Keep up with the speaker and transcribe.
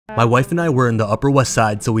My wife and I were in the Upper West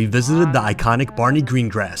Side, so we visited the iconic Barney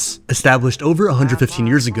Greengrass. Established over 115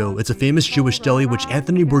 years ago, it's a famous Jewish deli which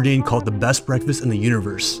Anthony Bourdain called the best breakfast in the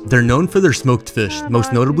universe. They're known for their smoked fish,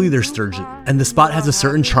 most notably their sturgeon, and the spot has a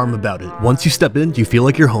certain charm about it. Once you step in, you feel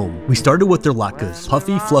like you're home. We started with their latkes,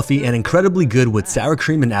 puffy, fluffy, and incredibly good with sour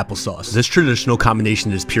cream and applesauce. This traditional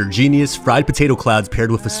combination is pure genius, fried potato clouds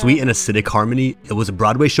paired with a sweet and acidic harmony. It was a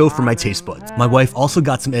Broadway show for my taste buds. My wife also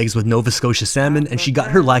got some eggs with Nova Scotia salmon, and she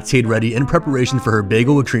got her lactate ready in preparation for her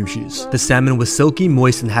bagel with cream cheese. The salmon was silky,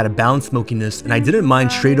 moist, and had a balanced smokiness, and I didn't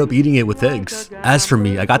mind straight up eating it with eggs. As for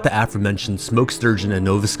me, I got the aforementioned smoked sturgeon and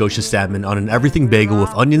Nova Scotia salmon on an everything bagel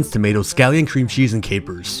with onions, tomatoes, scallion, cream cheese, and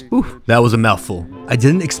capers. Ooh, that was a mouthful. I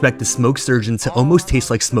didn't expect the smoked sturgeon to almost taste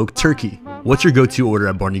like smoked turkey. What's your go-to order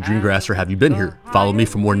at Barney Greengrass, or have you been here? Follow me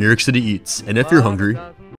for more New York City eats, and if you're hungry,